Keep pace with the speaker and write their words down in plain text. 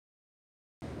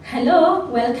Hello,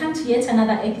 welcome to yet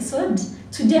another episode.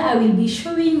 Today I will be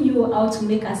showing you how to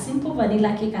make a simple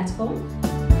vanilla cake at home.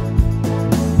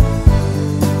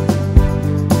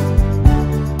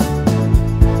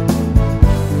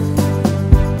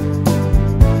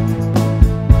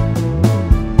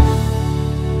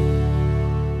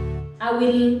 I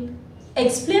will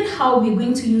explain how we're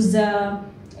going to use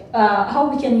how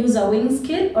we can use a weighing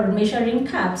scale or measuring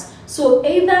cups. So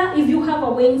either if you have a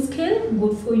weighing scale,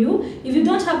 good for you. If you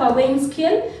don't have a weighing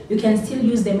scale, you can still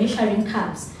use the measuring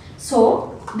cups.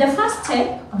 So the first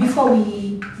step before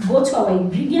we go to our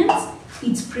ingredients,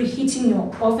 it's preheating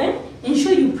your oven.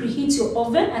 Ensure you preheat your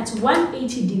oven at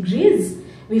 180 degrees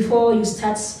before you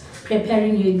start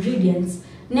preparing your ingredients.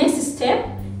 Next step,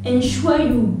 ensure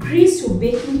you grease your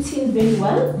baking tin very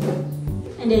well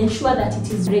and ensure that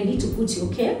it is ready to put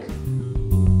your cake.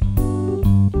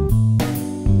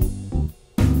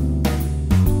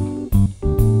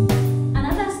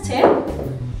 Another step,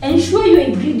 ensure your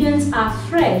ingredients are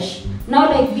fresh. Now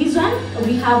like this one,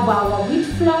 we have our wheat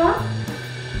flour.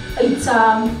 It's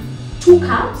 2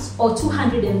 cups or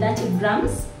 230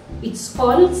 grams. It's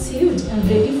all sealed and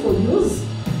ready for use.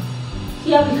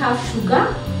 Here we have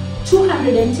sugar,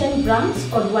 210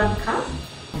 grams or 1 cup.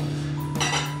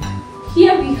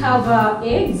 Here we have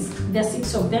eggs, there are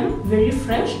 6 of them, very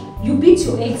fresh. You beat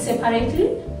your eggs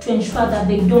separately to ensure that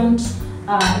they don't,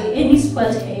 any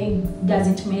spoiled egg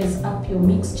doesn't mess up your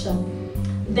mixture.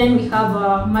 Then we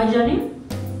have margarine,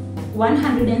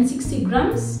 160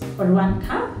 grams or 1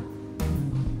 cup.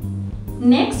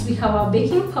 Next we have our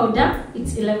baking powder,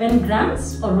 it's 11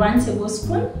 grams or 1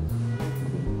 tablespoon.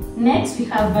 Next we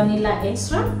have vanilla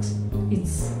extract,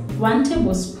 it's 1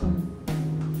 tablespoon.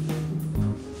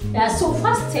 So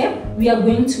first step, we are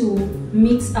going to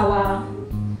mix our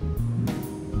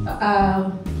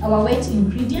wet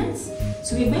ingredients.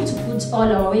 So we're going to put all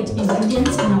our wet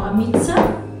ingredients in our mixer.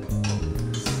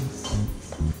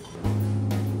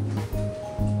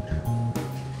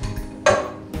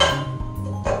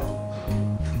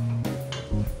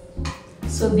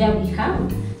 So there we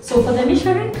have. So for the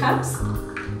measuring cups,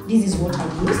 this is what I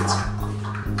used.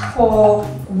 For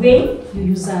weighing, you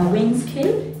use a weighing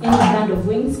scale. Any brand of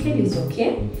weighing scale is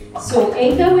okay. So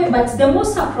either way, but the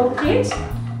most appropriate,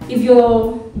 if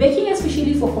you're baking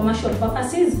especially for commercial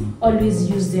purposes, always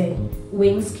use the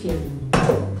weighing scale.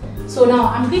 So now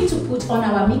I'm going to put on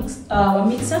our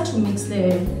mixer to mix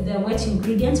the wet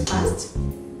ingredients first.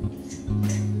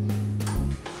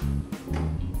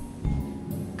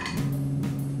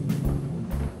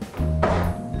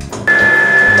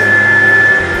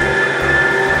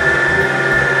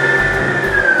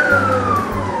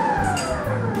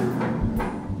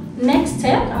 Next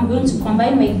step, I'm going to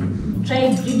combine my dry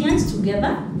ingredients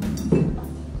together.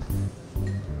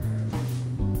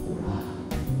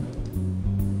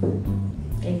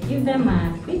 I give them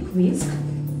a quick whisk.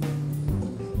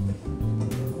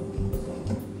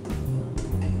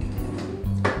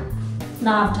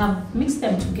 Now after I've mixed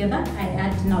them together, I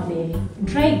add now the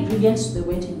dry ingredients to the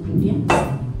wet ingredients.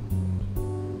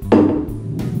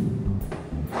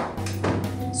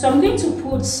 So I'm going to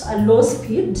put a low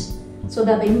speed so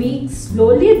that they mix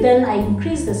slowly, then I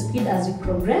increase the speed as we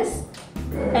progress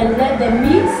and let them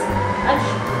mix.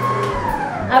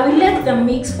 I will let them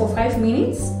mix for 5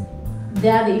 minutes.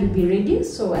 There they will be ready,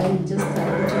 so I will just put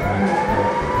it on.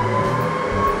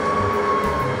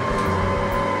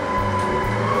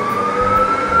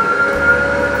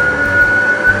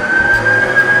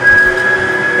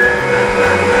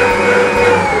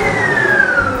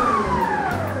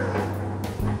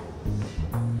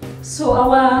 So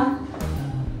our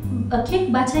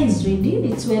cake batter is ready,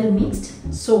 it's well mixed.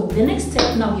 So the next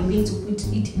step now we're going to put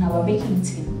it in our baking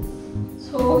tin.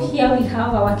 So here we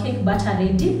have our cake batter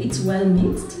ready, it's well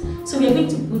mixed. So we are going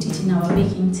to put it in our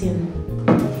baking tin.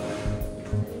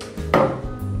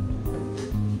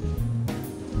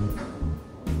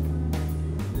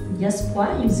 Just pour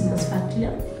using a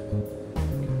spatula.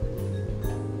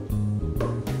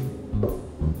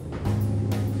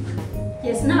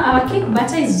 Yes, now our cake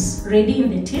batter is ready in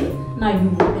the tin. Now you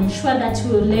ensure that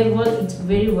you level it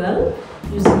very well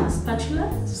using a spatula.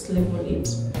 Just level it.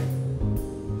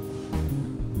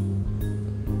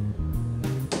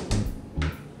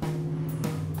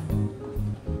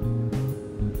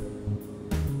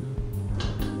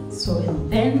 So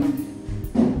and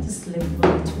then just level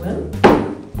it well.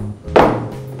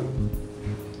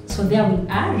 So there we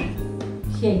are.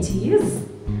 Here it is,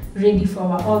 ready for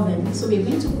our oven. So we're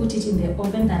going to put it in the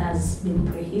oven that has been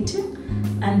preheated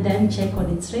and then check on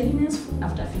its readiness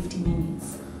after 50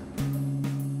 minutes.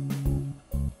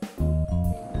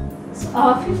 So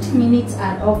our 50 minutes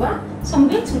are over. So I'm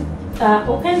going to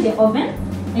open the oven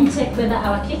and check whether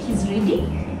our cake is ready.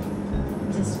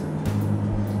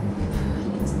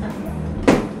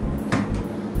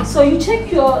 So you check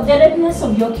the readiness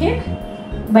of your cake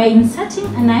by inserting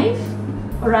a knife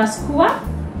or a skewer.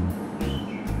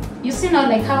 You see now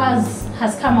like how ours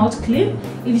has come out clean.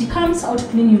 If it comes out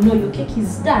clean, you know your cake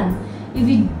is done. If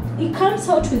it comes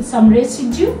out with some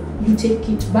residue, you take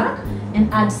it back and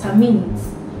add some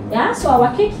minutes. Yeah, so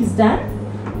our cake is done.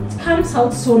 It comes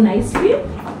out so nicely.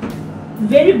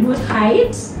 Very good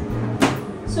height.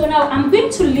 So now I'm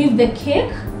going to leave the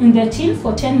cake in the tin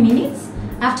for 10 minutes.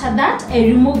 After that, I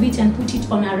remove it and put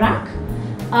it on a rack.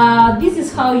 This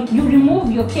is how you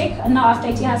remove your cake. Now after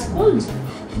it has cooled,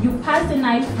 you pass the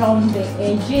knife around the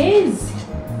edges.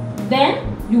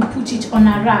 Then you put it on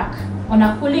a rack, on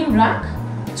a cooling rack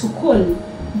to cool.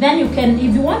 Then you can,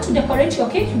 if you want to decorate your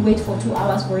cake, you wait for 2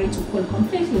 hours for it to cool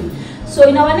completely. So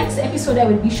in our next episode, I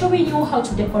will be showing you how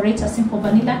to decorate a simple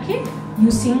vanilla cake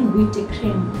using whipped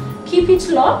cream. Keep it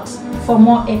locked for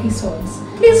more episodes.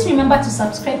 Please remember to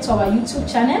subscribe to our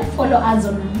YouTube channel, follow us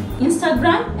on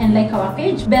Instagram, and like our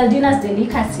page, Beldina's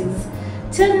Delicacies.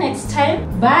 Till next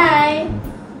time, bye!